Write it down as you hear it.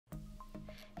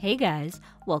Hey guys,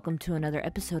 welcome to another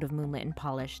episode of Moonlit and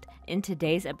Polished. In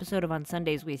today's episode of On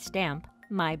Sundays We Stamp,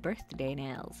 my birthday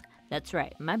nails. That's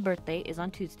right, my birthday is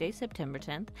on Tuesday, September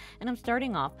 10th, and I'm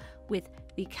starting off with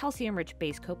the Calcium Rich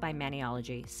Base Coat by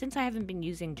Maniology. Since I haven't been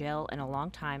using gel in a long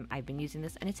time, I've been using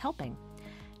this and it's helping.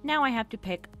 Now I have to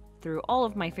pick through all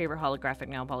of my favorite holographic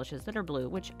nail polishes that are blue,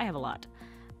 which I have a lot.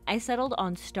 I settled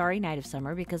on Starry Night of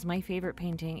Summer because my favorite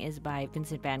painting is by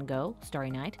Vincent van Gogh,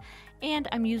 Starry Night, and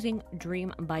I'm using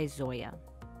Dream by Zoya.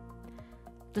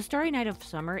 The Starry Night of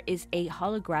Summer is a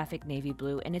holographic navy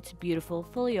blue, and it's beautiful,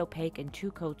 fully opaque, and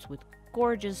two coats with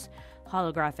gorgeous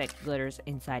holographic glitters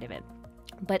inside of it.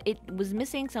 But it was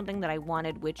missing something that I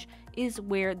wanted, which is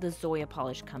where the Zoya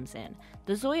polish comes in.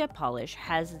 The Zoya polish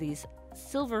has these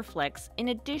silver flecks in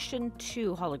addition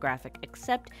to holographic,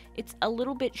 except it's a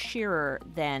little bit sheerer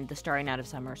than the Starry Night of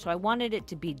Summer, so I wanted it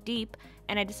to be deep,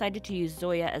 and I decided to use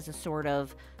Zoya as a sort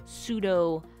of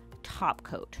pseudo top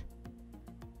coat.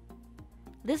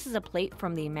 This is a plate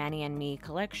from the Mani and Me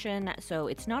collection, so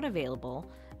it's not available,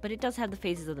 but it does have the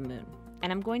phases of the moon,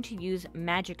 and I'm going to use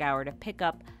Magic Hour to pick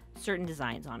up certain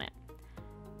designs on it.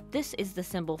 This is the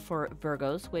symbol for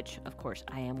Virgos, which of course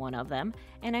I am one of them,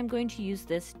 and I'm going to use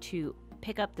this to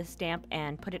pick up the stamp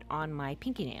and put it on my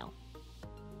pinky nail.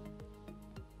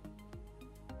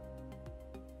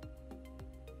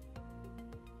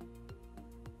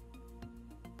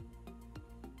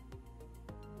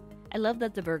 I love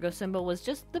that the Virgo symbol was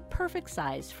just the perfect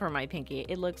size for my pinky.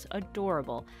 It looks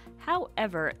adorable.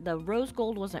 However, the rose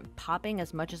gold wasn't popping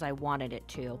as much as I wanted it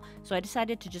to, so I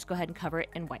decided to just go ahead and cover it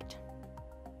in white.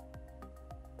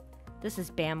 This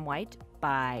is Bam White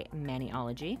by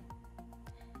Maniology.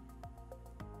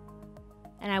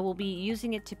 And I will be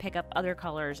using it to pick up other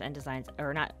colors and designs,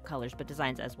 or not colors, but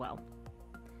designs as well.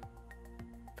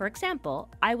 For example,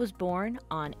 I was born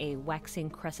on a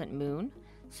waxing crescent moon,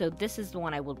 so this is the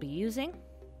one I will be using.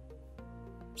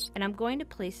 And I'm going to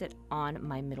place it on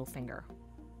my middle finger.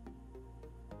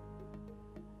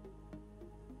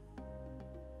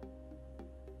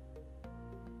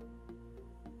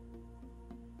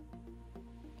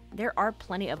 There are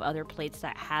plenty of other plates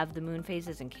that have the moon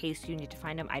phases in case you need to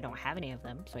find them. I don't have any of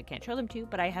them, so I can't show them to you,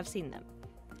 but I have seen them.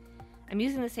 I'm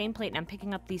using the same plate and I'm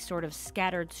picking up these sort of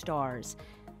scattered stars.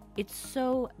 It's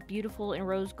so beautiful in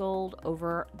rose gold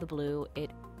over the blue.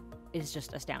 It is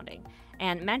just astounding.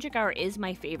 And Magic Hour is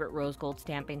my favorite rose gold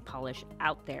stamping polish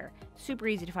out there. Super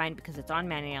easy to find because it's on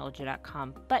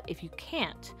maniology.com, but if you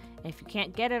can't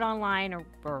get it online or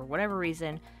for whatever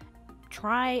reason,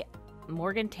 try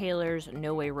Morgan Taylor's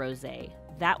No Way Rosé.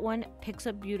 That one picks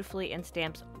up beautifully and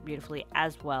stamps beautifully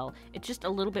as well. It's just a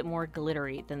little bit more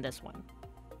glittery than this one.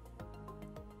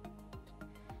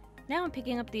 Now I'm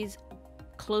picking up these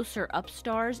closer up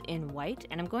stars in white,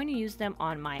 and I'm going to use them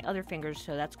on my other fingers,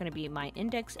 so that's going to be my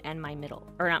index and my middle,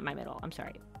 or not my middle, I'm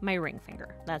sorry, my ring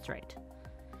finger. That's right.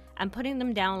 I'm putting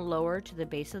them down lower to the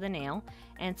base of the nail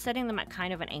and setting them at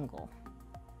kind of an angle.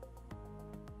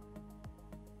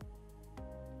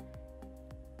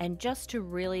 And just to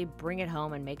really bring it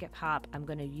home and make it pop, I'm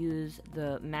going to use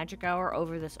the Magic Hour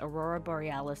over this Aurora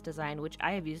Borealis design, which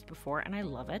I have used before and I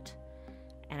love it.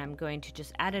 And I'm going to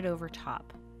just add it over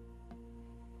top.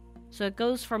 So it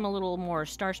goes from a little more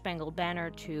Star Spangled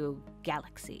Banner to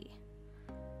Galaxy.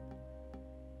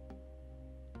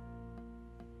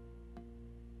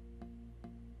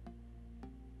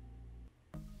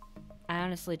 I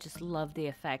honestly just love the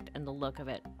effect and the look of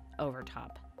it over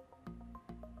top.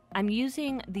 I'm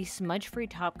using the smudge-free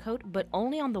top coat, but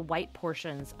only on the white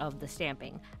portions of the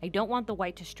stamping. I don't want the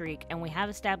white to streak, and we have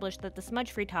established that the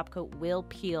smudge-free top coat will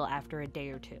peel after a day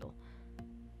or two.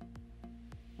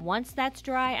 Once that's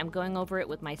dry, I'm going over it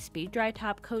with my speed dry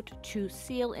top coat to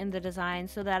seal in the design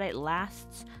so that it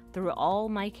lasts through all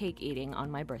my cake eating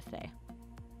on my birthday.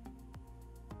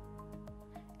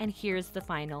 And here's the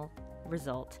final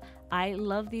result. I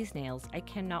love these nails. I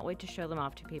cannot wait to show them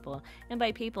off to people. And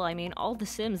by people, I mean all the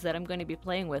Sims that I'm going to be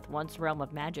playing with once Realm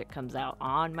of Magic comes out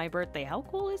on my birthday. How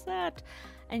cool is that?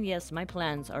 And yes, my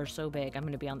plans are so big. I'm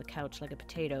going to be on the couch like a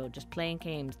potato, just playing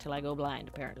games till I go blind,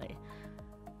 apparently.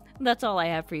 That's all I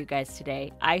have for you guys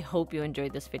today. I hope you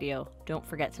enjoyed this video. Don't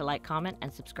forget to like, comment,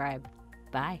 and subscribe.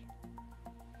 Bye.